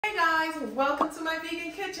Hey guys, welcome to my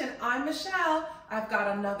vegan kitchen. I'm Michelle. I've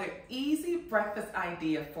got another easy breakfast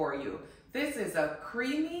idea for you. This is a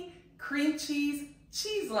creamy cream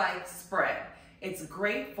cheese-like spread. It's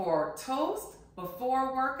great for toast, before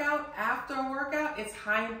a workout, after a workout. It's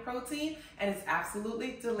high in protein and it's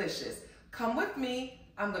absolutely delicious. Come with me.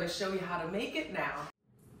 I'm going to show you how to make it now.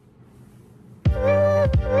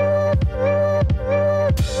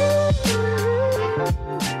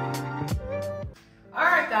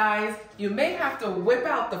 Alright guys, you may have to whip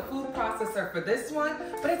out the food processor for this one,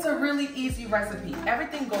 but it's a really easy recipe.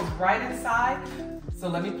 Everything goes right inside, so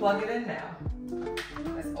let me plug it in now.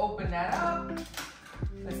 Let's open that up.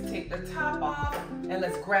 Let's take the top off and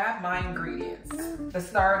let's grab my ingredients. The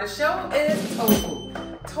star of the show is tofu.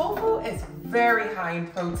 Tofu is very high in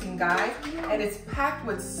protein, guys, and it's packed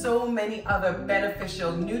with so many other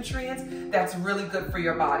beneficial nutrients that's really good for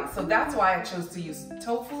your body. So that's why I chose to use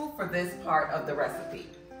tofu for this part of the recipe.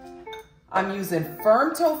 I'm using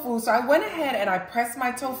firm tofu, so I went ahead and I pressed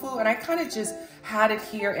my tofu and I kind of just had it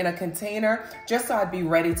here in a container just so I'd be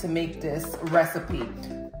ready to make this recipe.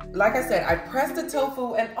 Like I said, I pressed the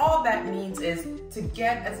tofu, and all that means is to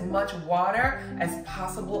get as much water as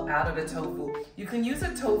possible out of the tofu. You can use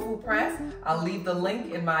a tofu press. I'll leave the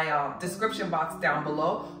link in my description box down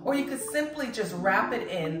below, or you could simply just wrap it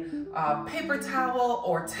in paper towel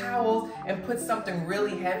or towels and put something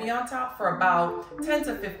really heavy on top for about 10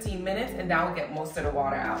 to 15 minutes, and that will get most of the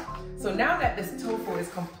water out. So now that this tofu is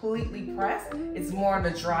completely pressed, it's more on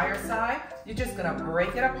the drier side, you're just gonna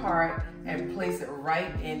break it apart and place it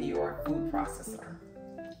right in your food processor.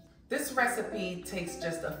 This recipe takes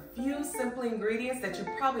just a few simple ingredients that you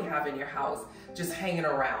probably have in your house just hanging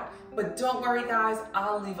around. But don't worry guys,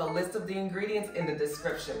 I'll leave a list of the ingredients in the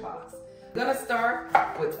description box. I'm gonna start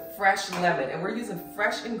with fresh lemon, and we're using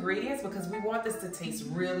fresh ingredients because we want this to taste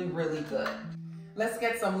really, really good. Let's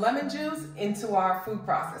get some lemon juice into our food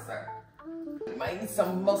processor. We might need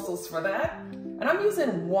some mussels for that. And I'm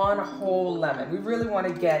using one whole lemon. We really want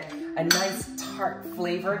to get a nice tart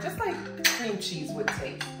flavor, just like cream cheese would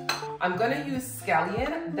taste. I'm gonna use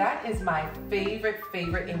scallion. That is my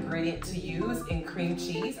favorite ingredient to use in cream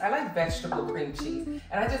cheese. I like vegetable cream cheese.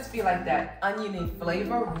 And I just feel like that oniony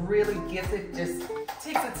flavor really gives it, just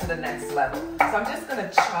takes it to the next level. So I'm just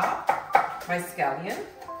gonna chop my scallion.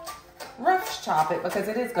 Rough chop it because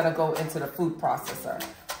it is gonna go into the food processor.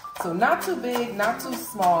 So not too big, not too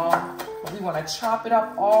small. We want to chop it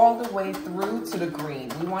up all the way through to the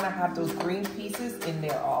green. We want to have those green pieces in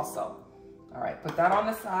there also. All right, put that on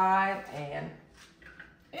the side and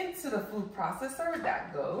into the food processor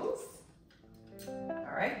that goes.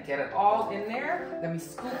 All right, get it all in there. Let me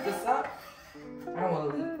scoop this up. I don't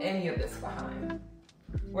want to leave any of this behind.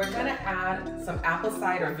 We're gonna add some apple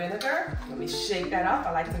cider vinegar. Let me shake that up.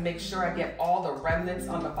 I like to make sure I get all the remnants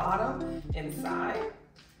on the bottom inside.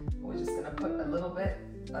 We're just gonna put a little bit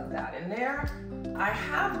of that in there. I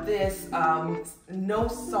have this no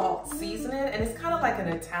salt seasoning, and it's kind of like an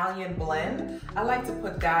Italian blend. I like to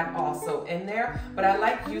put that also in there, but I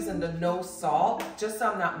like using the no salt just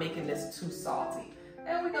so I'm not making this too salty.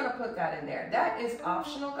 And we're gonna put that in there. That is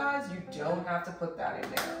optional, guys. You don't have to put that in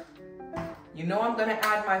there. You know I'm gonna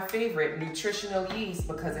add my favorite, nutritional yeast,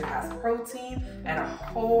 because it has protein and a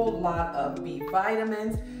whole lot of B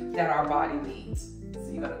vitamins that our body needs.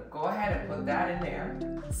 So you're gonna go ahead and put that in there.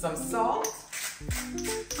 Some salt.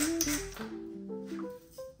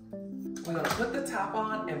 We're gonna put the top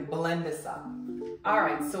on and blend this up. All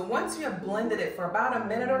right, so once you have blended it for about a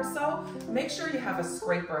minute or so, make sure you have a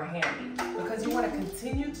scraper handy because you wanna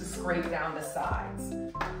continue to scrape down the sides.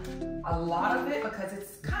 A lot of it, because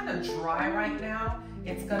it's kind of dry right now,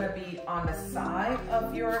 it's gonna be on the side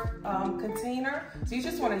of your container. So you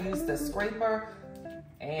just wanna use the scraper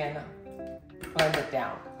and blend it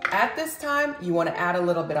down. At this time, you wanna add a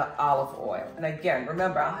little bit of olive oil. And again,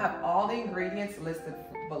 remember, I'll have all the ingredients listed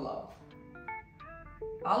below.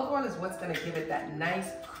 Olive oil is what's gonna give it that nice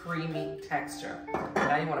creamy texture.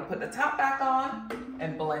 Now you wanna put the top back on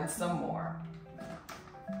and blend some more.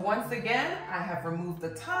 Once again, I have removed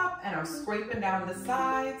the top and I'm scraping down the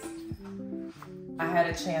sides. I had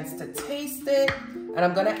a chance to taste it, and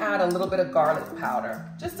I'm gonna add a little bit of garlic powder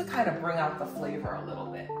just to kind of bring out the flavor a little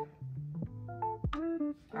bit.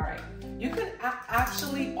 All right, you can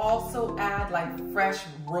actually also add like fresh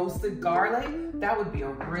roasted garlic. That would be a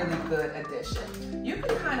really good addition. You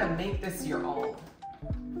can kind of make this your own.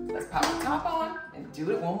 Let's pop the top on and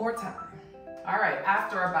do it one more time. All right,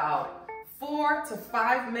 after about 4 to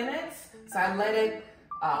 5 minutes, so I let it,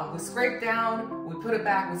 we scrape down, we put it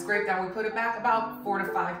back, we scrape down, we put it back about 4 to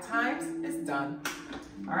 5 times, it's done.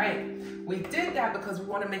 All right, we did that because we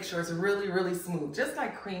want to make sure it's really, really smooth, just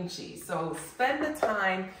like cream cheese. So spend the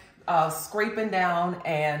time scraping down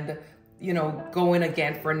and, you know, going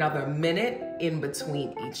again for another minute in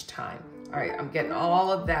between each time. All right, I'm getting all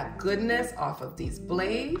of that goodness off of these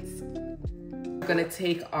blades. We're gonna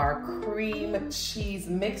take our cream cheese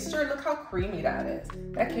mixture. Look how creamy that is.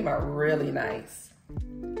 That came out really nice.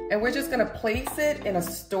 And we're just gonna place it in a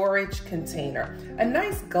storage container. A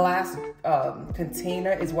nice glass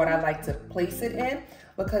container is what I like to place it in,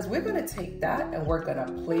 because we're gonna take that and we're gonna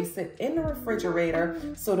place it in the refrigerator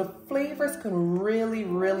so the flavors can really,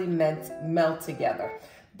 really melt together.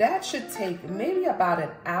 That should take maybe about an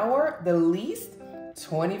hour, the least.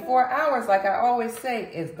 24 hours, like I always say,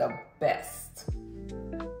 is the best.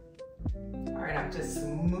 All right, I'm just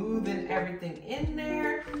smoothing everything in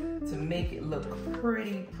there to make it look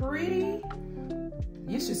pretty.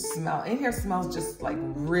 You should smell, in here smells just like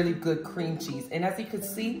really good cream cheese. And as you can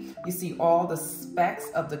see, you see all the specks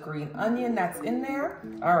of the green onion that's in there.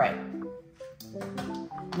 All right.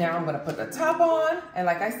 Now I'm gonna put the top on, and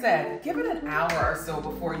like I said, give it an hour or so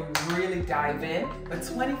before you really dive in, but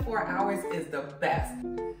 24 hours is the best.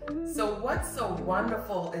 So what's so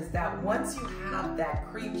wonderful is that once you have that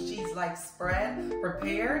cream cheese-like spread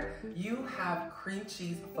prepared, you have cream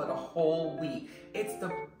cheese for the whole week. It's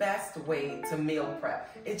the best way to meal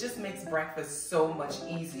prep. It just makes breakfast so much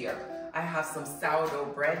easier. I have some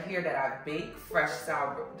sourdough bread here that I've baked, fresh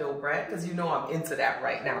sourdough bread, because you know I'm into that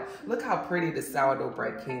right now. Look how pretty the sourdough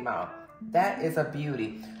bread came out. That is a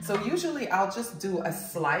beauty. So usually I'll just do a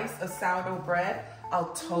slice of sourdough bread,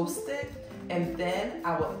 I'll toast it, and then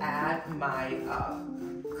I will add my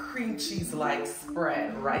cream cheese-like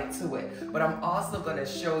spread right to it. But I'm also gonna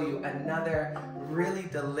show you another really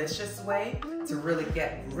delicious way to really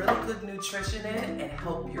get really good nutrition in and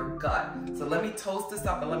help your gut. So let me toast this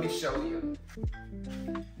up and let me show you.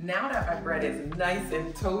 Now that my bread is nice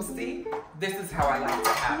and toasty, this is how I like to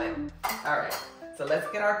have it. All right, so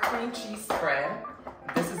let's get our cream cheese spread.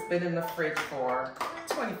 This has been in the fridge for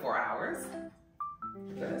 24 hours.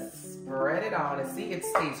 We're gonna spread it on and see it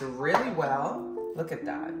stays really well. Look at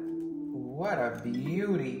that. What a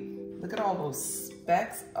beauty. Look at all those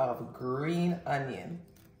specks of green onion.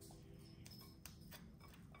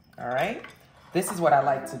 All right, this is what I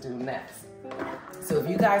like to do next. So if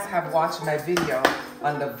you guys have watched my video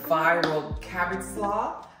on the viral cabbage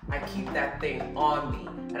slaw, I keep that thing on me,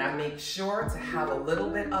 and I make sure to have a little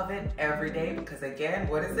bit of it every day because, again,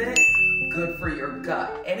 what is it? Good for your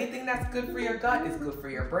gut. Anything that's good for your gut is good for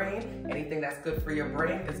your brain. Anything that's good for your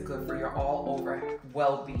brain is good for your all-over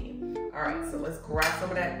well-being. All right, so let's grab some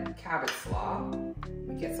of that cabbage slaw.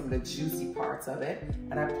 We get some of the juicy parts of it,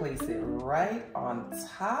 and I place it right on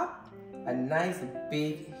top. A nice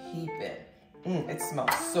big heaping. It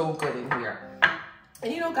smells so good in here.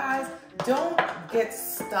 And you know, guys, don't get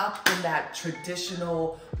stuck in that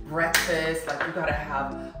traditional breakfast. Like, you gotta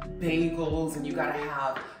have bagels and you gotta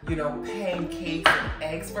have, you know, pancakes and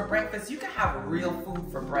eggs for breakfast. You can have real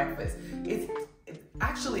food for breakfast.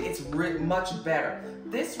 Actually, it's much better.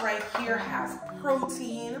 This right here has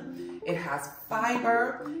protein, it has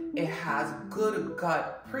fiber, it has good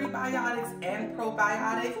gut prebiotics and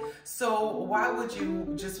probiotics. So why would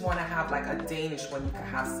you just want to have like a Danish when you can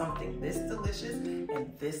have something this delicious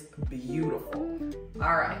and this beautiful?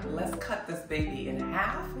 All right, let's cut this baby in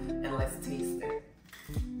half and let's taste it.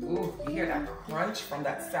 Ooh, you hear that crunch from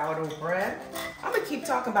that sourdough bread? I'm gonna keep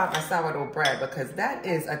talking about my sourdough bread because that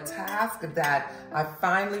is a task that I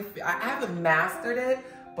haven't mastered it,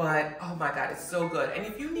 but oh my God, it's so good. And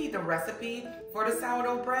if you need the recipe for the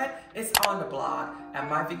sourdough bread, it's on the blog at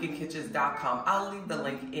myvegankitchens.com. I'll leave the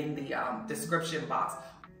link in the description box.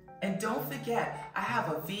 And don't forget, I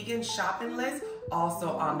have a vegan shopping list also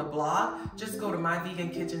on the blog. Just go to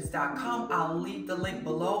myvegankitchens.com. I'll leave the link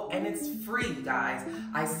below, and it's free, guys.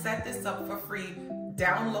 I set this up for free.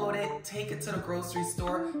 Download it, take it to the grocery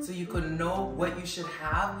store so you can know what you should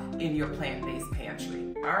have in your plant-based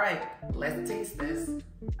pantry. All right, let's taste this.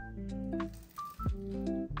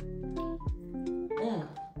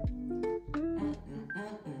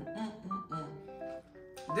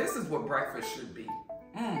 This is what breakfast should be.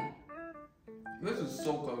 This is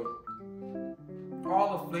so good.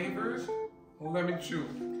 All the flavors, let me chew.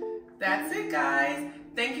 That's it, guys.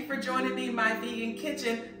 Thank you for joining me in my vegan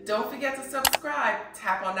kitchen. Don't forget to subscribe,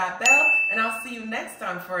 tap on that bell, and I'll see you next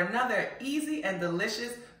time for another easy and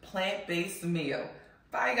delicious plant-based meal.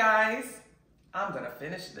 Bye, guys. I'm gonna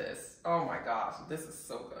finish this. Oh my gosh, this is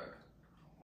so good.